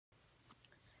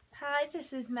Hi,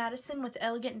 this is Madison with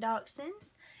Elegant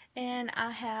Dachshunds, and I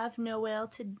have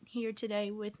Noel here today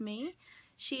with me.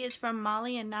 She is from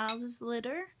Molly and Niles'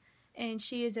 litter, and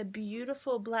she is a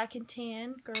beautiful black and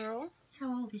tan girl.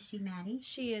 How old is she, Maddie?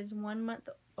 She is 1 month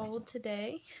old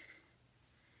today,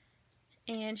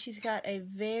 and she's got a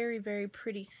very, very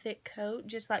pretty thick coat,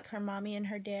 just like her mommy and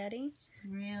her daddy.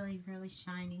 She's really, really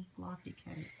shiny, glossy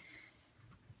coat.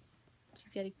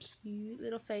 She's got a cute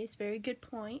little face, very good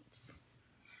points.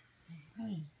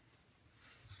 Hey.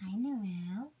 Hi,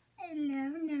 Noel. Hello,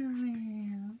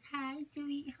 Noel. Hi,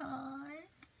 sweetheart.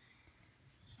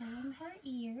 Show them her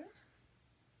ears.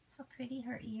 How pretty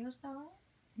her ears are.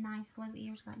 Nice little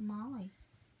ears like Molly.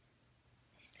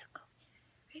 Let's look over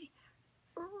here. Ready?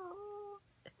 Oh,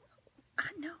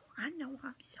 I know,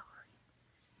 I'm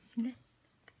sorry.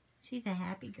 She's a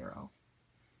happy girl.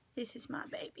 This is my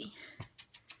baby.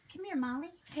 Come here,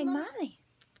 Molly. Hey, Molly.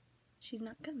 She's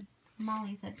not coming.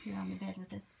 Molly's up here on the bed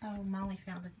with us. Oh, Molly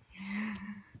found it.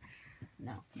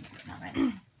 No, not right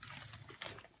now.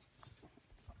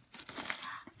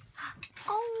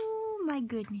 Oh, my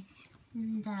goodness.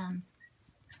 And,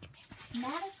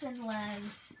 Madison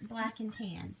loves black and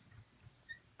tans.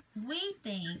 We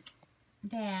think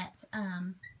that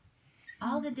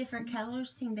all the different colors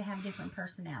seem to have different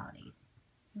personalities.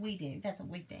 We do. That's what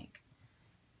we think.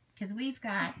 Because we've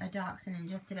got a dachshund in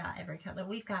just about every color.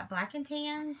 We've got black and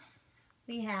tans.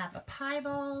 We have a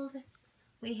piebald.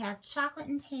 We have chocolate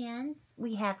and tans.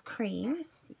 We have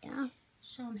creams. Yeah.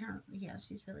 Show them her. Yeah,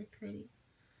 she's really pretty.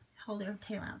 Hold her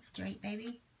tail out straight,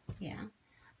 baby. Yeah.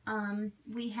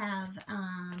 We have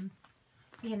a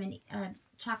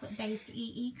chocolate-based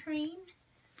EE cream.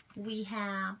 We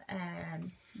have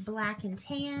black and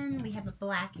tan. We have a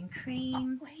black and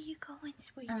cream. Oh, where are you going,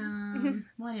 sweetie?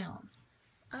 What else?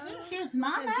 Here's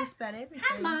Mama. Just about everything.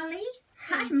 Hi, Molly.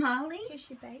 Hi, Molly. Here's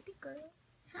your baby girl.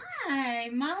 Hi,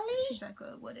 Molly. She's like,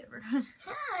 whatever.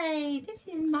 Hi, this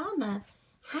is Mama.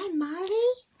 Hi,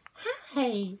 Molly.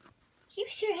 Hi. You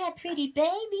sure have pretty babies.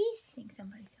 I think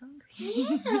somebody's hungry.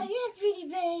 Yeah, you have pretty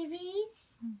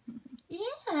babies.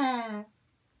 Yeah.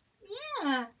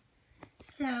 Yeah.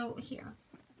 So, here.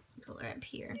 Pull her up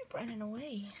here. You're running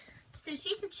away. So,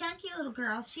 she's a chunky little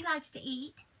girl. She likes to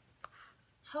eat.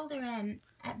 Hold her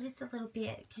up just a little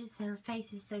bit because her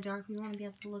face is so dark. We want to be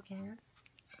able to look at her.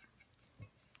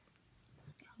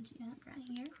 Hold you up right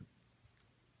here.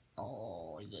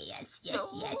 Oh, yes, yes,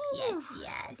 yes, yes,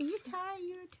 yes. Are you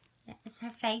tired? Yes, her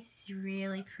face is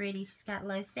really pretty. She's got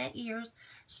low set ears.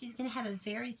 She's going to have a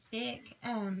very thick,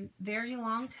 very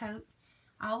long coat.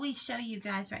 I always show you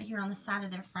guys right here on the side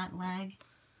of their front leg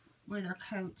where their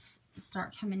coats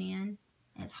start coming in.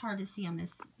 It's hard to see on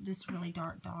this really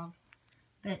dark dog.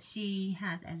 But she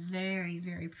has a very,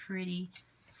 very pretty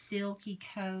silky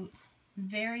coat.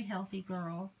 Very healthy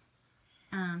girl.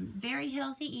 Very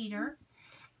healthy eater.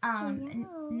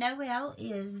 Noel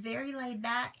is very laid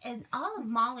back, and all of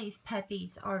Molly's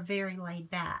puppies are very laid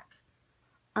back.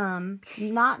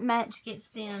 Not much gets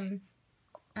them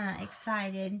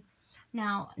excited.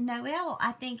 Now, Noel,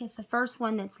 I think, is the first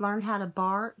one that's learned how to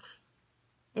bark.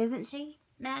 Isn't she,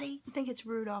 Maddie? I think it's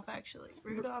Rudolph, actually.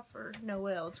 Rudolph or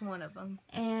Noel, it's one of them.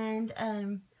 And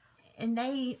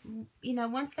they, you know,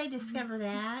 once they discover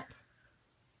that,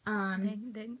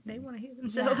 they want to hear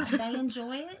themselves. Yeah, they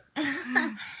enjoy it.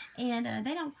 And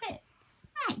they don't quit.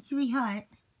 Right, sweetheart.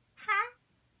 Huh?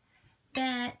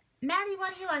 But, Maddie,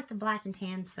 why do you like the black and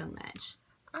tan so much?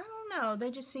 I don't know.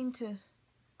 They just seem to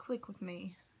click with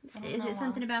me. Is it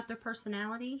something about their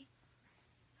personality?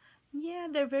 Yeah,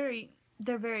 they're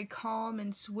very calm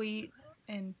and sweet,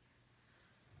 and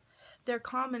they're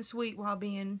calm and sweet while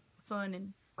being fun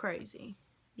and crazy.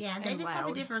 Yeah, they just have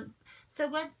a different. So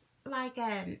what, like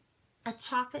a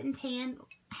chocolate and tan?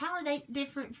 How are they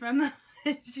different from?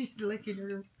 She's looking at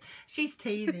her. She's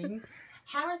teething.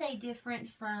 How are they different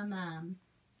from,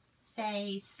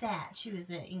 say, Satch, who is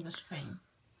an English cream?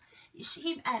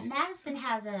 Madison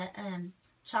has a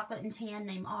chocolate and tan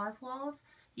named Oswald.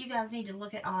 You guys need to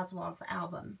look at Oswald's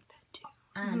album.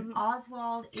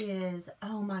 Oswald is,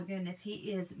 oh my goodness,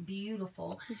 he is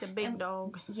beautiful. He's a big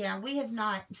dog. Yeah, we have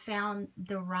not found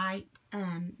the right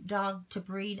dog to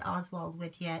breed Oswald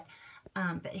with yet,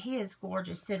 but he is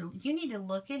gorgeous. So you need to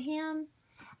look at him.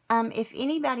 If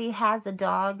anybody has a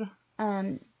dog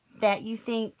that you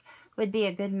think would be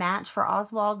a good match for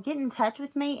Oswald, get in touch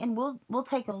with me and we'll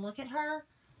take a look at her.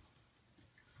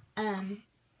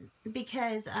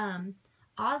 Because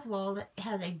Oswald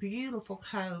has a beautiful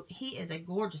coat. He is a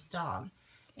gorgeous dog.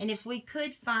 And if we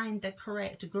could find the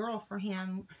correct girl for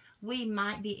him, we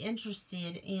might be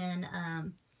interested in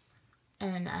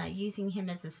using him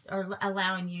as or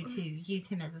allowing you to use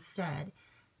him as a stud.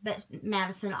 But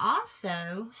Madison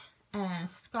also,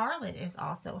 Scarlet is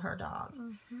also her dog.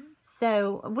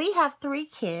 So we have 3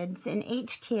 kids, and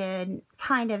each kid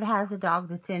kind of has a dog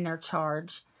that's in their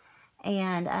charge.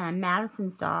 And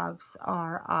Madison's dogs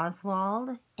are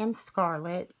Oswald and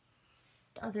Scarlet.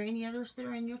 Are there any others that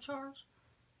are in your charge?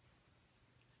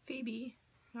 Phoebe.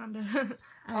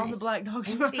 All the black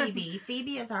dogs. And Phoebe.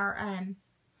 Phoebe is our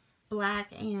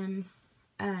black and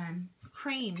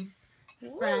cream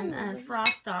from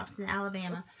Frost Dogs in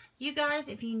Alabama. You guys,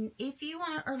 if you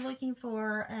are looking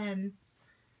for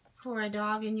a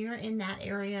dog and you're in that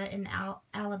area in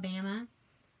Alabama,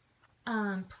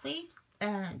 please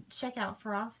check out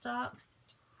Frost Dogs.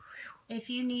 If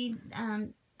you need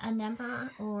a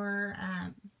number or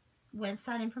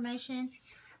website information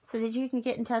so that you can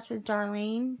get in touch with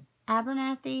Darlene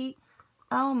Abernathy,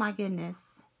 oh my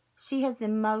goodness, she has the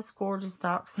most gorgeous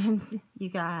dachshunds, you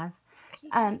guys.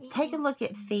 Take a look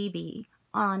at Phoebe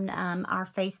on our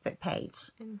Facebook page.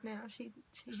 And now she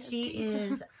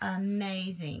is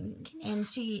amazing, and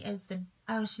she's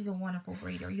a wonderful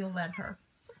breeder. You'll love her.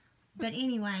 But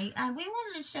anyway, we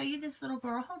wanted to show you this little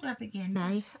girl. Hold her up again,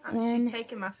 Maddie. She's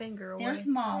taking my finger away. There's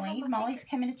Molly. Molly's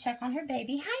coming to check on her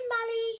baby. Hi, Molly.